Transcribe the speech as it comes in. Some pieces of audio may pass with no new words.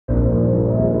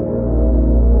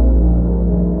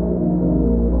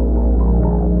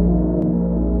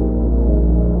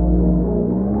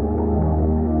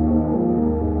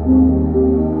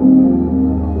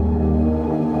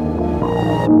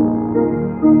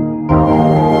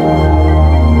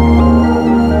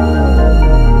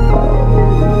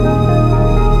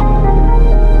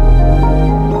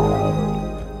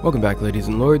back, ladies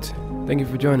and lords. Thank you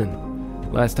for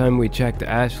joining. Last time we checked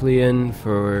Ashley in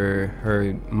for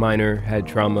her minor head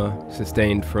trauma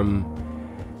sustained from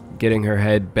getting her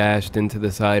head bashed into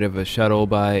the side of a shuttle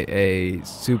by a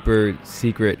super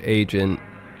secret agent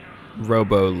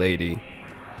robo lady.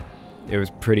 It was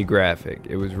pretty graphic.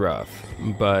 It was rough.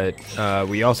 But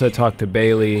we also talked to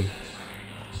Bailey,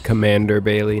 Commander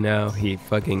Bailey now. He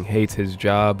fucking hates his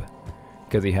job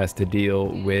because he has to deal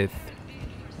with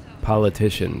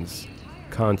politicians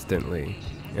constantly.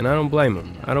 And I don't blame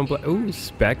him. I don't blame. Ooh,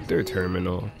 Spectre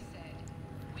Terminal.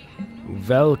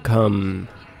 Welcome.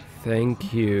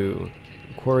 Thank you.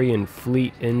 Quarian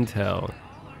Fleet Intel.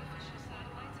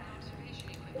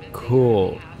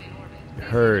 Cool.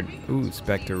 Heard. Ooh,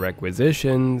 Spectre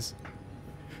Requisitions.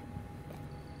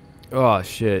 Oh,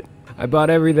 shit. I bought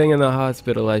everything in the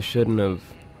hospital I shouldn't have.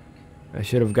 I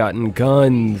should have gotten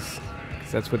guns.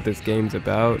 Because that's what this game's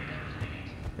about.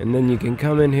 And then you can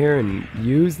come in here and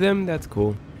use them? That's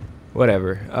cool.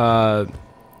 Whatever.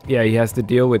 Yeah, he has to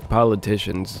deal with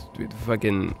politicians.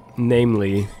 Fucking,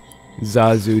 namely,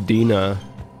 ZazUdina.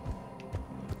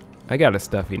 I got a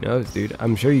stuffy nose, dude.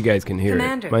 I'm sure you guys can hear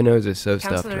Commander, it. My nose is so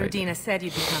stuffed Counselor right Udina now. said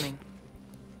you'd be coming.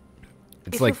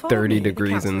 It's like 30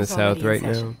 degrees in the south right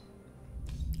now.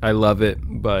 I love it,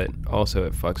 but also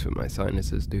it fucks with my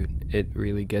sinuses, dude. It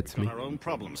really gets me. Our own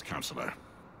problems, Counselor.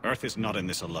 Earth is not in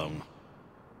this alone.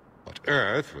 But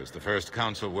Earth was the first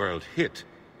Council world hit.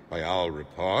 By all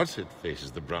reports, it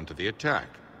faces the brunt of the attack.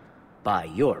 By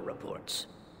your reports.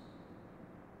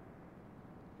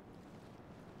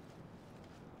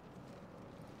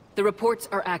 The reports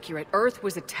are accurate. Earth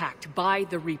was attacked by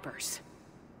the Reapers.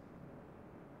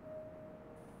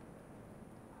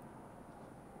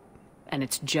 And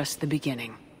it's just the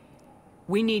beginning.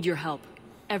 We need your help.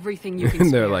 Everything you can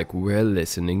And they're spare. like, we're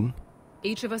listening.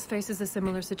 Each of us faces a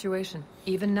similar situation.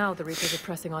 Even now, the Reapers are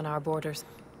pressing on our borders.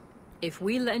 If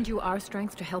we lend you our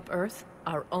strength to help Earth,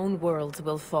 our own worlds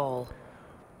will fall.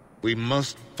 We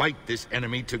must fight this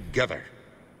enemy together.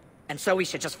 And so we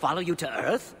should just follow you to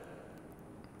Earth?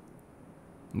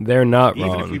 They're not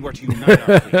Even wrong. if we were to unite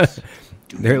our fleets,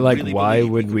 do They're you like, really why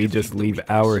believe would could we defeat just the leave Reapers?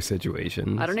 our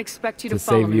situations I don't expect you to to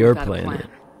follow save me your without a planet? plan.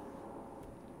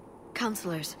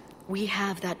 Counselors, we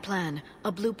have that plan,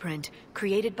 a blueprint,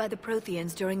 created by the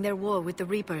Protheans during their war with the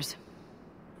Reapers.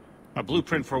 A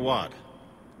blueprint for what?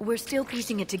 We're still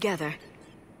piecing it together.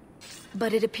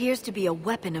 But it appears to be a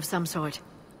weapon of some sort.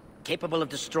 Capable of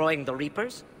destroying the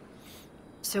Reapers?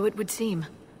 So it would seem.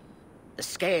 The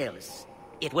scale is...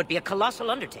 It would be a colossal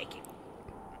undertaking.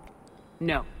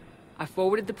 No. I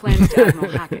forwarded the plans to Admiral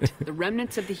Hackett. The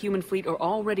remnants of the human fleet are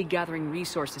already gathering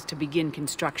resources to begin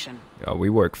construction. Oh,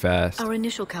 we work fast. Our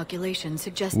initial calculations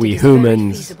suggest We it is very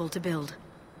humans. feasible to build.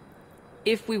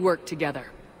 If we work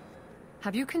together.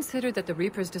 Have you considered that the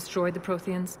Reapers destroyed the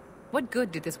Protheans? What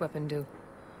good did this weapon do?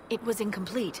 It was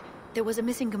incomplete. There was a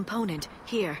missing component,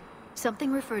 here.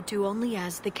 Something referred to only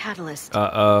as the catalyst.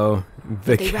 Uh-oh.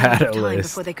 The They ran out of time catalyst.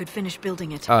 before they could finish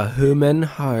building it. A human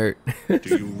heart. Do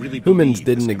you really Humans believe this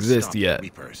didn't can exist stop the yet.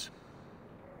 Reapers?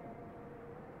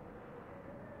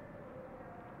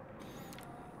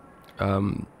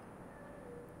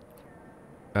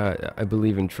 I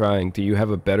believe in trying. Do you have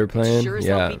a better plan? Sure as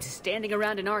hell Yeah. beats standing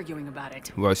around and arguing about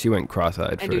it. Well, she went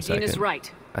cross-eyed And for a Udina's second.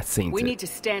 right. I seen We it. need to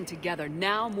stand together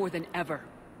now more than ever.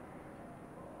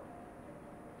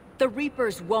 The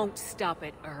Reapers won't stop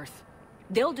at Earth.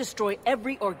 They'll destroy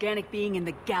every organic being in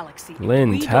the galaxy. if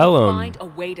Lynn, we tell don't 'em. find a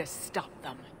way to stop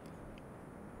them.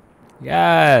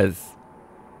 Yes.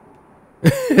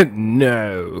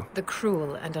 No. The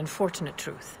cruel and unfortunate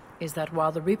truth is that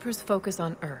while the Reapers focus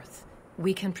on Earth,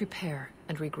 we can prepare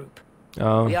and regroup.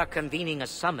 Oh. We are convening a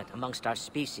summit amongst our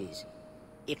species.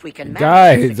 If we can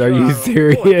manage to Guys, are secure you our own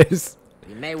serious? borders,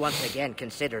 we may once again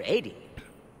consider aiding you.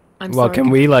 I'm Well, sorry, can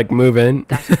we, like, move in?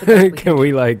 That is the best we Can can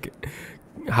we, like,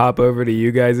 hop over to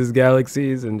you guys'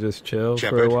 galaxies and just chill for a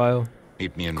Shepard, while?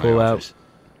 Meet me in Cool my out. office.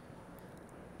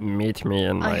 Meet me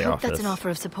in my I hope office. that's an offer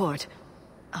of support.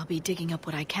 I'll be digging up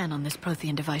what I can on this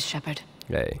Prothean device, Shepard.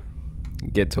 Hey,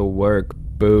 get to work,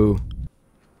 boo.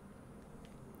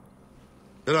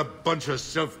 They're a bunch of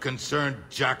self-concerned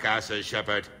jackasses,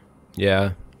 Shepard.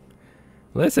 Yeah.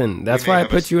 Listen, that's We may why I have a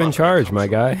put you in spot on the charge, my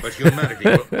council, guy. But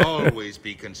humanity will always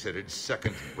be considered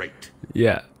second-rate.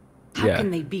 Yeah. How Yeah,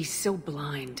 can they be so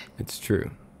blind? it's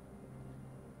true.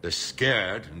 They're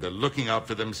scared, and they're looking out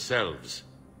for themselves.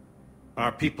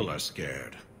 Our people are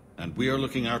scared, and we are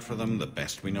looking out for them the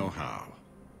best we know how.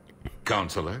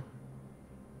 Counselor?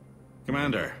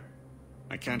 Commander,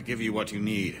 I can't give you what you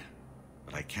need,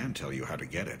 but I can tell you how to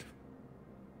get it.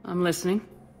 I'm listening.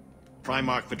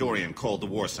 Primarch Vidorian called the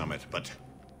War Summit, but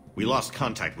We lost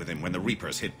contact with him when the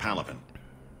Reapers hit Palaven.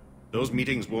 Those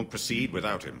meetings won't proceed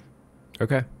without him.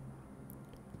 Okay.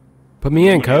 Put me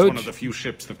in, Roman is one coach. of the few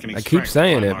ships that can I keep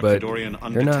saying it, Primarch but Fedorian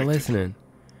they're not undetected. listening.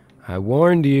 I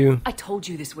warned you. I told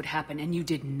you this would happen, and you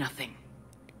did nothing.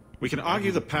 We can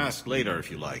argue the past later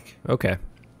if you like. Okay.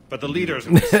 But the leaders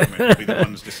of the summit will be the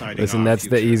ones deciding Listen, our that's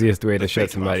the future, easiest way to the shut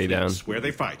fate of our somebody down. fleets, where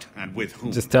they fight and with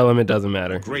whom. Just tell them it doesn't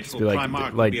matter. Just Grateful be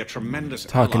Primarch will be a tremendous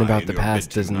talking ally about in the your past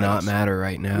bid to does unite not us. matter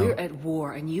right now. We're at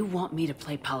war, and you want me to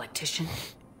play politician?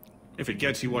 If it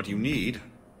gets you what you need,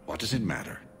 what does it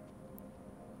matter?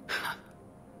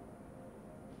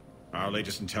 Our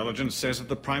latest intelligence says that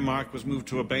the Primarch was moved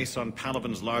to a base on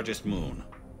Palaven's largest moon.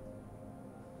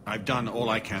 I've done all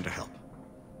I can to help.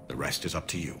 The rest is up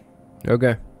to you.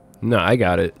 Okay. No, I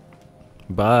got it.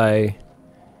 Bye.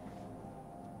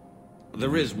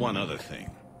 There is one other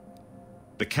thing.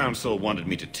 The Council wanted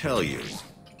me to tell you.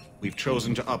 We've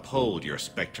chosen to uphold your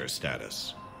Spectre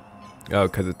status. Oh,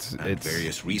 because And it's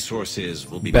various resources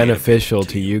will be beneficial made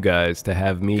to you guys to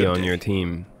have me Good on day. your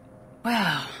team.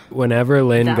 Wow. Whenever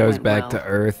Lynn That goes went back well. to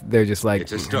Earth, they're just like,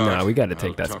 It's a start. nah, we got to I'll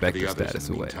take that talk to the Spectre others status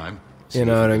in the away. meantime. You See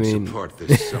know if what we I can mean? Support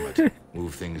this summit.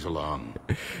 Move things along.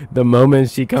 The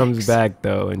moment she comes back,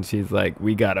 though, and she's like,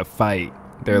 we got to fight,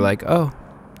 they're like, oh,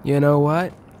 you know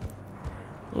what?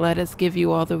 Let us give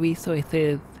you all the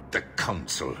resources. The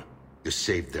Council. You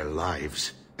saved their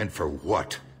lives. And for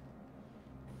what?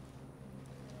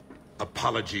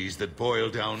 Apologies that boil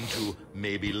down to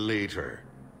maybe later.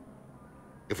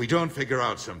 If we don't figure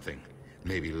out something,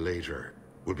 maybe later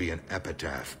will be an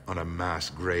epitaph on a mass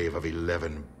grave of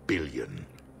 11 billion.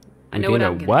 I know what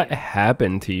I'm Udina, gonna what do.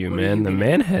 happened to you, What are man? you The gonna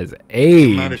man has aged.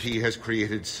 Humanity has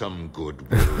created some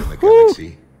goodwill in the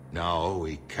galaxy. Now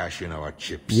we cash in our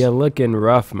chips. You're looking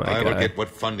rough, my I will guy. get what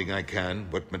funding I can,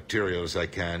 what materials I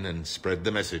can, and spread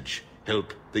the message.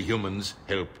 Help the humans,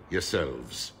 help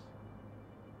yourselves.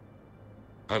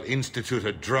 I'll institute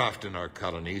a draft in our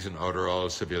colonies and order all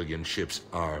civilian ships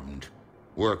armed.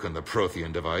 Work on the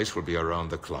Prothean device will be around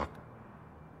the clock.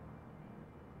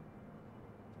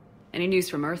 Any news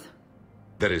from Earth?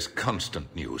 There is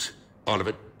constant news. All of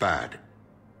it bad.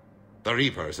 The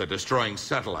Reapers are destroying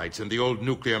satellites and the old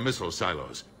nuclear missile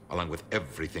silos, along with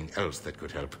everything else that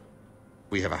could help.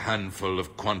 We have a handful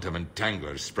of quantum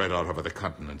entanglers spread out over the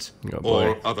continents. Oh, boy.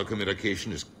 All other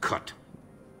communication is cut.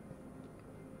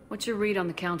 What's your read on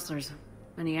the counselors?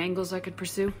 Any angles I could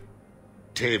pursue?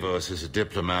 Tavos is a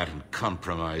diplomat and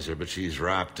compromiser, but she's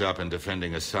wrapped up in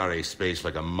defending Asari space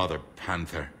like a mother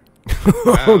panther.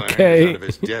 Okay. Out of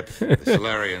his depth, the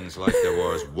Solarians like their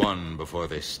wars won before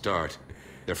they start.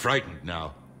 They're frightened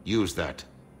now. Use that.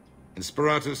 In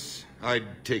Sparatus,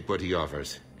 I'd take what he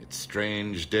offers. It's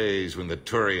strange days when the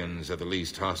Turians are the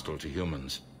least hostile to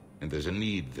humans, and there's a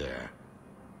need there.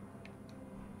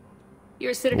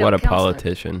 You're a Citadel What a counselor.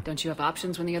 politician. Don't you have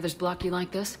options when the others block you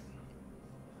like this?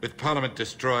 With Parliament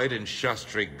destroyed and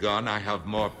Shastri gone, I have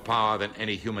more power than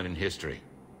any human in history.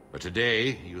 But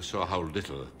today, you saw how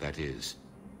little that is.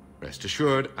 Rest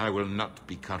assured, I will not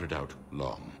be counted out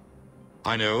long.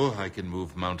 I know I can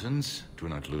move mountains. Do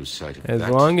not lose sight of As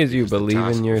that. long as you because the believe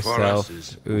task in before yourself, us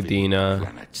is moving Udina,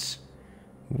 planets.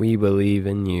 we believe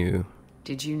in you.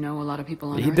 Did you know a lot of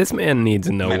people on Earth? This man needs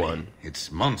no Many. one.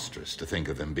 It's monstrous to think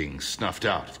of them being snuffed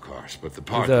out, of course, but the He's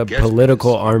part a that gets me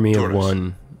political is army of tourists.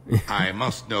 one. I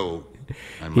must know.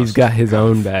 I He's must got his have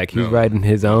own back. He's known riding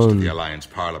his most of own. the Alliance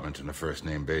Parliament on a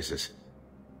first-name basis.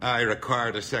 I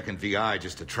required a second VI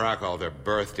just to track all their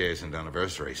birthdays and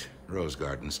anniversaries. Rose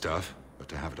Garden stuff, but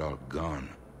to have it all gone.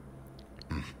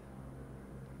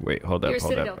 Wait, hold You're up,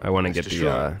 hold Citadel. up. I want to Rest get the,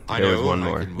 assured, I there was know one I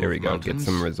more. can There we move go, get mountains.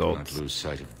 some Do results. not lose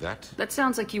sight of that. That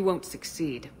sounds like you won't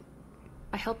succeed.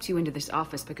 I helped you into this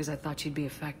office because I thought you'd be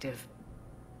effective.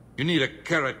 You need a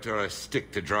carrot or a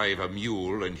stick to drive a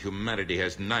mule, and humanity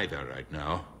has neither right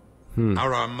now.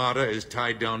 Our armada is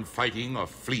tied down fighting or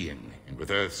fleeing, and with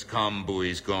Earth's comm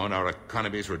buoys gone, our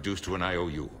economy is reduced to an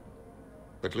IOU.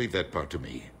 But leave that part to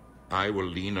me. I will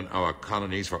lean on our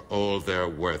colonies for all they're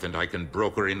worth, and I can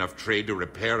broker enough trade to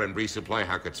repair and resupply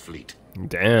Hackett's fleet.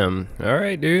 Damn. All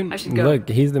right, dude. I should go. Look,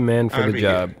 he's the man for I'll the be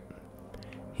job. here.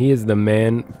 He is the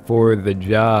man for the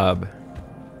job.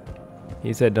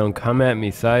 He said, don't come at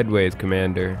me sideways,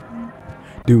 Commander.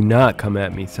 Do not come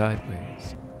at me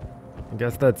sideways. I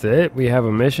guess that's it. We have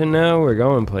a mission now. We're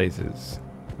going places.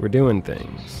 We're doing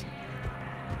things.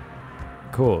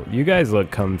 Cool. You guys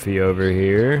look comfy over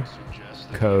here.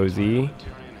 Cozy.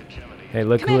 Hey,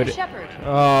 look who it is. Shepard.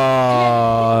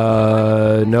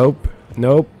 Nope.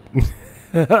 Nope.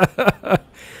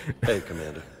 Hey,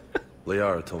 Commander.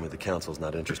 Liara told me the Council's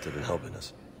not interested in helping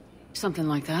us. Something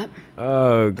like that.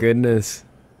 Oh, goodness.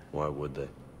 Why would they?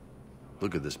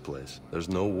 Look at this place. There's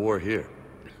no war here.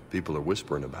 People are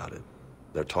whispering about it.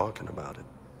 They're talking about it,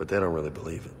 but they don't really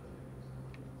believe it.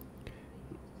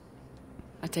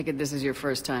 I take it this is your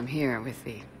first time here with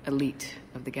the elite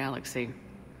of the galaxy.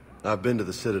 I've been to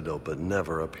the Citadel, but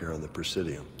never up here on the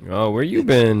Presidium. Oh, where you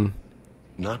been?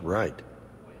 Not right.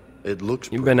 It looks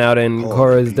You've pretty, been out in calm,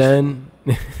 Cora's peaceful, den?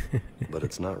 but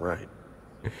it's not right.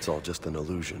 It's all just an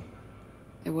illusion.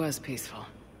 It was peaceful.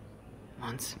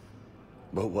 Once.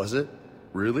 But was it?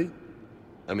 Really?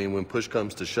 I mean, when push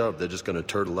comes to shove, they're just gonna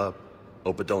turtle up.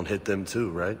 Hope it don't hit them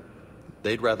too, right?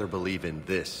 They'd rather believe in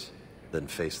this than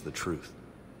face the truth.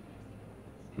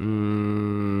 They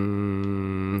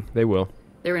will.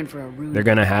 They're in for a rude. They're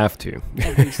gonna have to.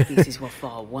 Every species will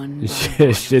fall one by one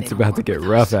if Shit's they about don't to work get with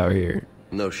rough us. out here.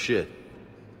 No shit.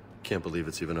 Can't believe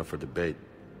it's even up for debate.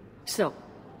 So,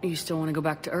 you still want to go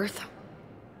back to Earth?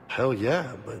 Hell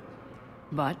yeah, but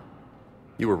But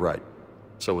you were right.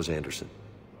 So was Anderson.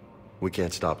 We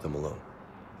can't stop them alone.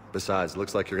 Besides,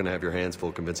 looks like you're gonna have your hands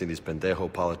full convincing these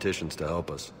pendejo politicians to help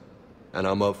us. And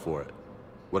I'm up for it.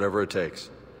 Whatever it takes.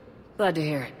 glad to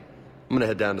hear it. I'm gonna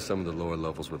head down to some of the lower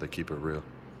levels where they keep it real.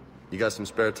 You got some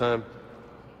spare time?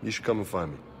 You should come and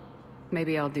find me.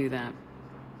 Maybe I'll do that.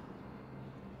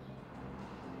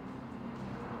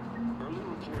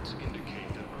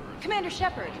 Commander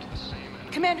Shepard.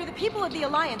 Commander, the people of the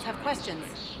Alliance have questions.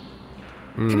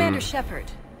 Commander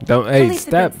Shepard. Don't, hey, Police have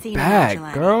step been seen back, in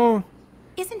Vigilante. girl.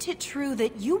 Isn't it true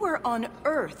that you were on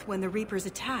Earth when the Reapers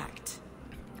attacked?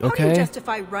 How do Okay. you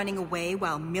justify running away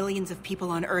while millions of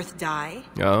people on Earth die?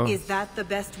 Oh. Is that the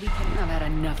best we can... I've had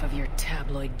enough of your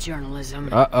tabloid journalism.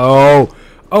 Uh-oh.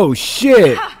 Oh,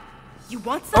 shit. Ha! You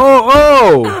want some?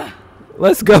 Oh.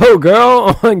 Let's go,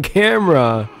 girl. On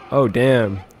camera. Oh,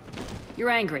 damn. You're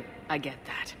angry. I get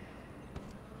that.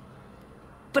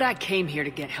 But I came here to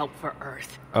get help for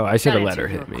Earth. Oh, I should have Not let her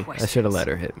answer hit your me. I questions. should have let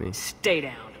her hit me. Stay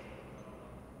down.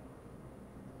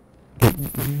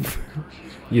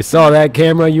 You saw that,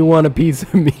 camera? You want a piece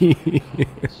of me?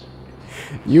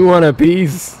 You want a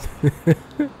piece?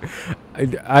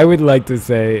 I would like to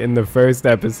say in the first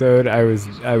episode I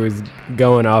was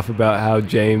going off about how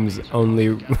James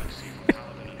only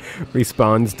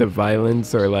responds to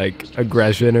violence or like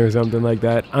aggression or something like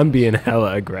that. I'm being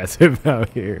hella aggressive out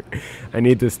here. I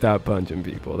need to stop punching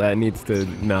people. That needs to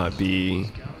not be,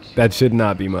 that should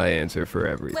not be my answer for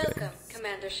everything. Welcome,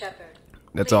 Commander Shepard.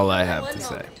 That's Please all I hold have one to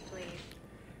say. moment, please.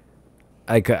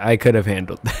 I could have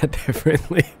handled that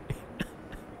differently.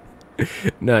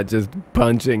 Not just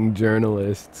punching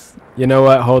journalists. You know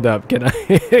what? Hold up. Can I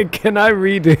can I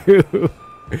redo?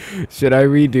 Should I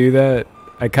redo that?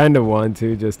 I kind of want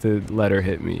to, just to let her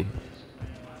hit me.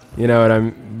 You know what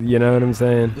I'm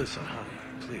saying? Listen, honey,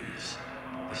 please.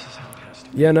 This is how it has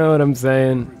to be. You know what I'm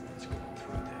saying?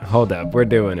 Hold up. We're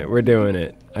doing it. We're doing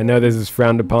it. I know this is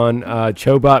frowned upon.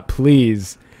 Chobot,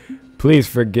 please. Please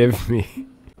forgive me.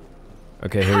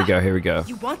 Okay, here we go. Here we go.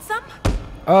 You want some?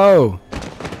 Oh.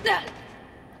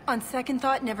 On second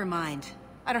thought, never mind.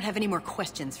 I don't have any more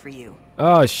questions for you.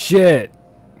 Oh shit.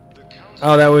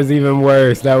 Oh, that was even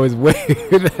worse. That was way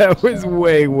that was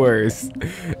way worse.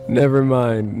 Never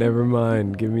mind. Never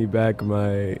mind. Give me back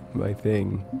my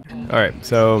thing. All right.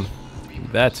 So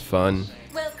that's fun.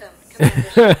 Welcome, Commander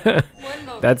Shepard. One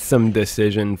moment. That's some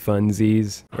decision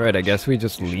funsies. All right, I guess we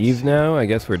just leave now. I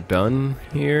guess we're done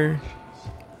here.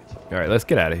 All right, let's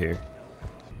get out of here.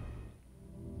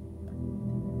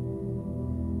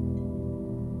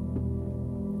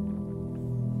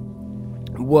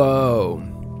 Whoa.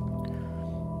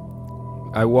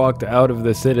 I walked out of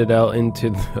the Citadel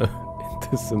into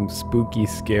some spooky,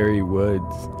 scary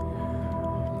woods.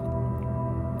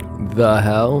 The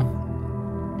hell?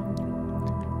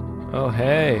 Oh,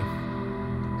 hey.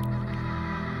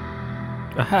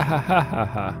 Ha ha ha ha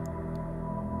ha.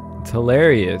 It's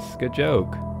hilarious. Good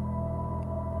joke.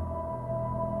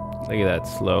 Look at that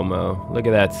slow-mo. Look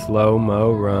at that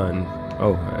slow-mo run.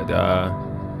 Oh,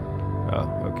 oh,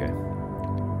 okay.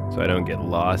 So I don't get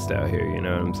lost out here, you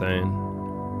know what I'm saying?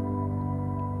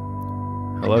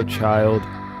 Hello, child.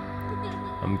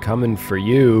 I'm coming for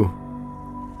you.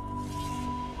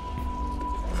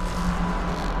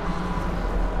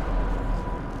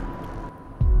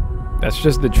 That's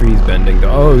just the trees bending.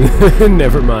 Oh,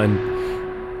 never mind.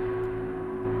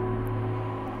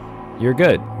 You're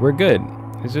good. We're good.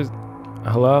 It's just...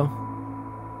 Hello?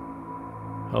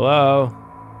 Hello?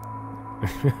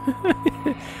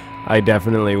 I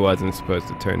definitely wasn't supposed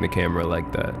to turn the camera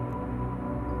like that.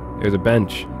 There's a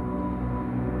bench.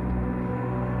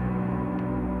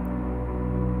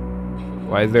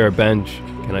 Why is there a bench?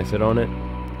 Can I sit on it?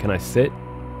 Can I sit?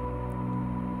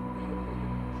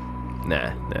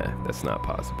 Nah, that's not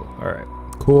possible. Alright,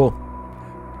 cool.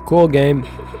 Cool game.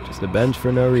 Just a bench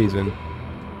for no reason.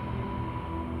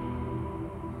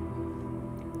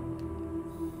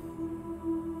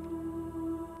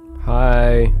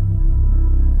 Hi.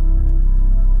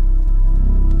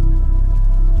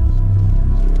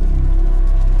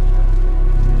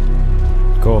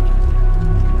 Cool.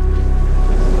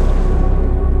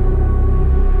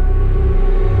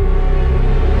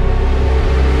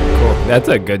 That's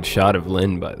a good shot of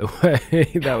Lynn, by the way.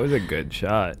 That was a good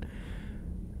shot.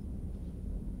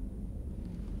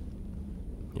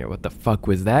 Yeah, what the fuck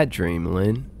was that dream,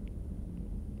 Lynn?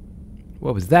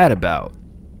 What was that about?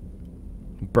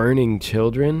 Burning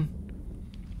children?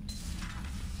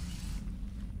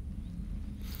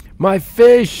 My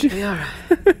fish! Liara,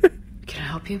 can I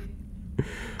help you?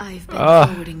 I've been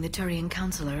forwarding the Turian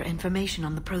Counselor information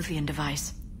on the Prothean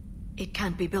device. It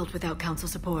can't be built without Council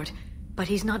support. But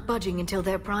he's not budging until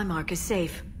their Primarch is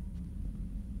safe.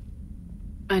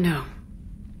 I know.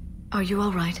 Are you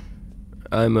alright?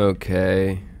 I'm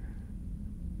okay.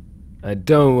 I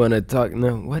don't want to talk.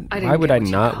 No, what? Why would I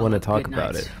not want to talk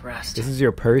about it? This is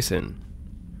your person.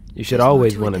 You should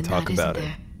always want to talk about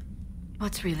it.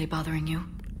 What's really bothering you?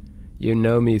 You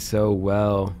know me so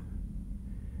well.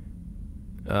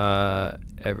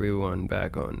 Everyone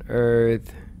back on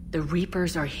Earth. The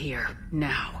Reapers are here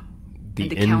now. The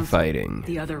infighting.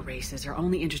 The other races are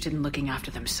only interested in looking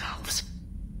after themselves.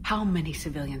 How many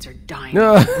civilians are dying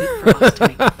to wait for us to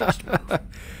make the first move?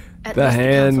 The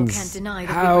hands.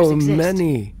 How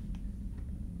many?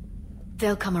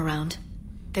 They'll come around.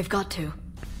 They've got to.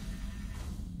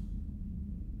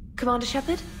 Commander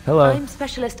Shepard? Hello. I'm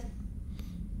Specialist...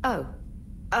 Oh.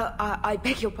 I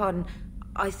beg your pardon.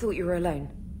 I thought you were alone.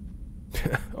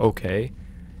 Okay.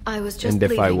 I was just And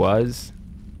if leaving. I was?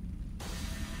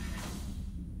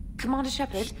 Commander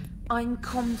Shepard, I'm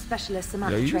Comm Specialist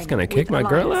Samantha Are you Traynor just gonna kick my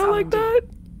with girl Alliance out like R&D. that?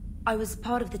 I was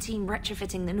part of the team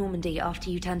retrofitting the Normandy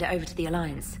after you turned it over to the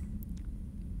Alliance.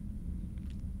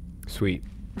 Sweet.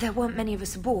 There weren't many of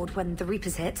us aboard when the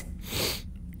Reapers hit.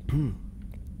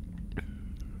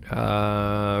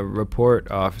 Report,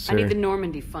 officer. I need the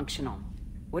Normandy functional.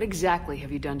 What exactly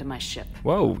have you done to my ship?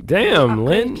 Whoa, damn, Upgraded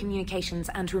Lynn. communications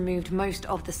and removed most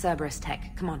of the Cerberus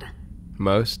tech, Commander.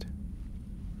 Most?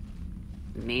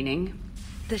 Meaning?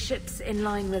 The ship's in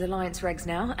line with Alliance regs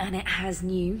now, and it has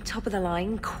new,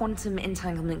 top-of-the-line quantum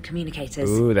entanglement communicators.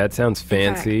 Ooh, that sounds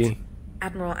fancy. In fact,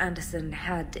 Admiral Anderson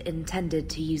had intended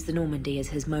to use the Normandy as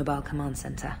his mobile command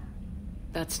center.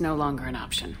 That's no longer an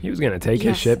option. He was gonna take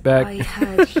his ship back? I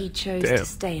heard he chose Damn. to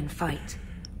stay and fight.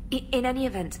 In any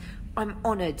event, I'm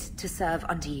honored to serve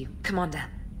under you, Commander.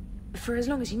 For as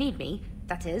long as you need me,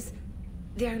 that is.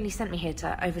 They only sent me here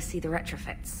to oversee the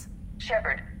retrofits.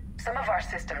 Shepard, some of our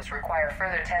systems require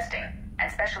further testing,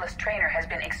 and Specialist Traynor has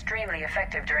been extremely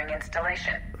effective during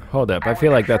installation. Hold up, I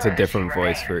feel like that's a different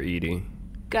voice for Edie.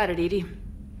 Got it, Edie.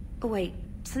 Oh, wait,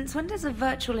 since when does a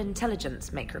virtual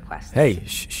intelligence make requests? Hey,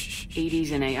 shh.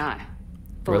 Edie's an AI.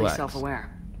 Fully Relax. self-aware.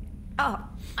 Oh,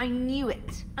 I knew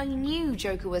it. I knew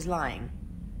Joker was lying.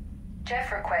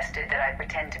 Jeff requested that I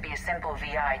pretend to be a simple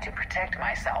VI to protect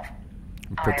myself.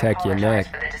 Protect your I neck. apologize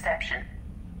for the deception.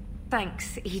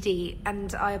 Thanks, Edie,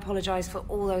 and I apologize for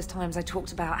all those times I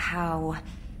talked about how...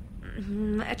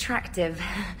 attractive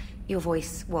your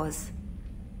voice was.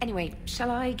 Anyway,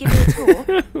 shall I give you a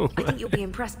tour? I think you'll be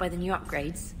impressed by the new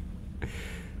upgrades.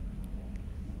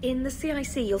 In the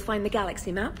CIC, you'll find the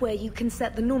galaxy map where you can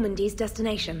set the Normandy's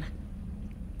destination.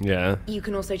 Yeah. You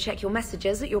can also check your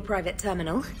messages at your private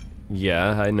terminal.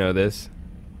 Yeah, I know this.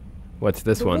 What's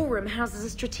this The one? War Room houses a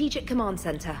strategic command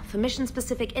center for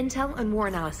mission-specific intel and war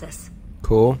analysis.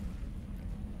 Cool.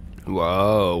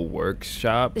 Whoa,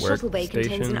 workshop, The shuttle bay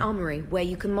contains an workstation. armory where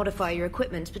you can modify your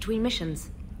equipment between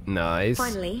missions. Nice.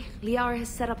 Finally, Liara has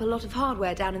set up a lot of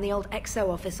hardware down in the old XO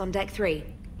office on Deck 3.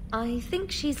 I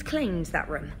think she's claimed that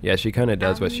room. Yeah, she kind of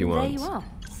does what she wants. There you are.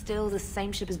 Still the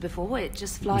same ship as before, it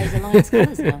just flies Alliance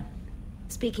colors now.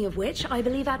 Speaking of which, I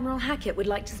believe Admiral Hackett would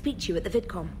like to speak to you at the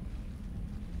VidCom.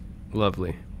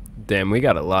 Lovely. Damn, we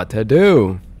got a lot to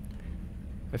do.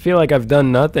 I feel like I've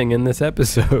done nothing in this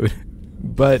episode.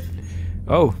 But,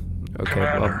 oh, okay,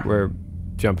 Commander. well, we're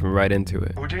jumping right into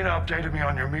it. Udina updated me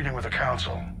on your meeting with the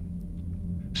Council.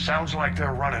 Sounds like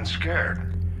they're running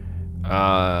scared.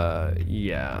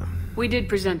 Yeah. We did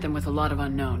present them with a lot of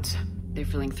unknowns. They're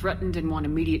feeling threatened and want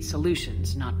immediate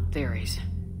solutions, not theories.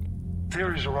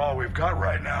 Theories are all we've got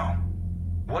right now.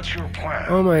 What's your plan?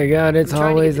 Oh my god, it's I'm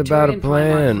trying to always get the about a Turian Primarch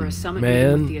for plan, a summit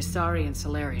meeting with the man. Asari and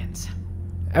Solarians.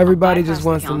 Everybody I'll just bypass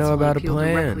wants the to know council about a and appeal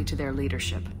directly plan. to their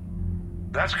leadership.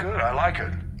 That's good, I like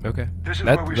it. Okay. This is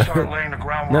where we start laying the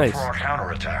groundwork Nice. for our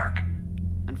counterattack.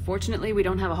 Unfortunately, we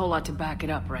don't have a whole lot to back it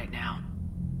up right now.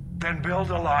 Then build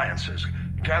alliances.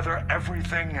 Gather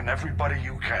everything and everybody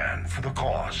you can for the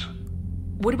cause.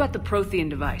 What about the Prothean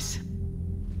device?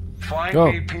 Find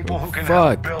Oh, me people who can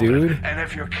fuck, help build dude. it, and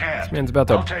if you can't, This man's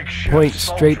about I'll to take ships, point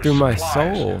straight through my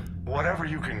supplies, soul. Whatever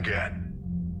you can get.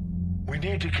 We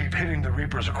need to keep hitting the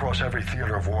Reapers across every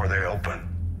theater of war they open.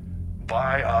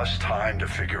 Buy us time to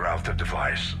figure out the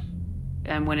device.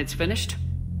 And when it's finished?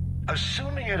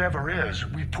 Assuming it ever is,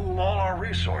 we pool all our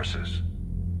resources.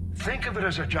 Think of it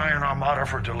as a giant armada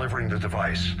for delivering the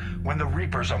device when the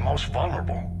Reapers are most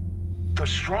vulnerable. The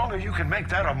stronger you can make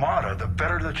that armada, the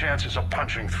better the chances of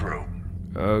punching through.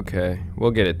 Okay,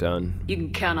 we'll get it done. You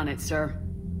can count on it, sir.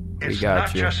 We It's got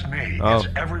not you. just me, Oh. it's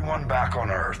everyone back on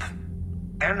Earth.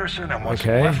 Anderson and what's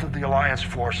Okay. left of the Alliance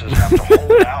forces have to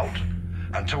hold out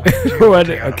until we deal What? with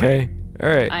the enemy. Okay,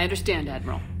 alright. I understand,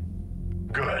 Admiral.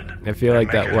 Good. I feel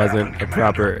like Then that make it wasn't happen, a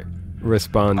proper Commander.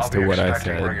 response I'll to be what I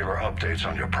expecting said. regular updates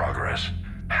on your progress.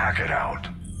 Hack it out.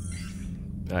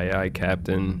 Aye, aye,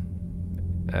 Captain.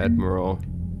 Admiral.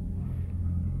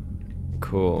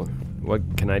 Cool. What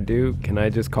can I do? Can I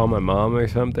just call my mom or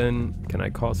something? Can I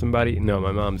call somebody? No,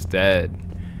 my mom's dead.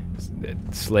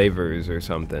 Slavers or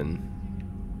something.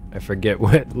 I forget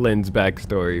what Lynn's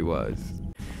backstory was.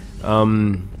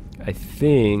 I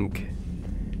think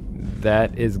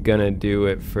that is gonna do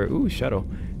it for... Ooh, shuttle.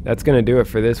 That's gonna do it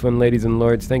for this one, ladies and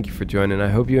lords. Thank you for joining. I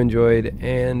hope you enjoyed.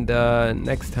 And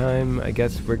next time, I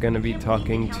guess we're gonna be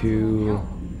talking to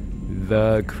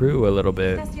the crew a little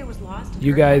bit.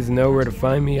 You guys know where to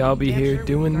find me. I'll be here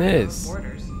doing this.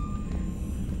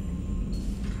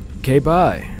 Okay,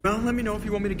 bye. Well, let me know if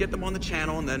you want me to get them on the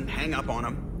channel and then hang up on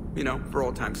them. You know, for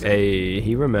old time's sake. Hey,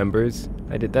 he remembers.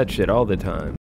 I did that shit all the time.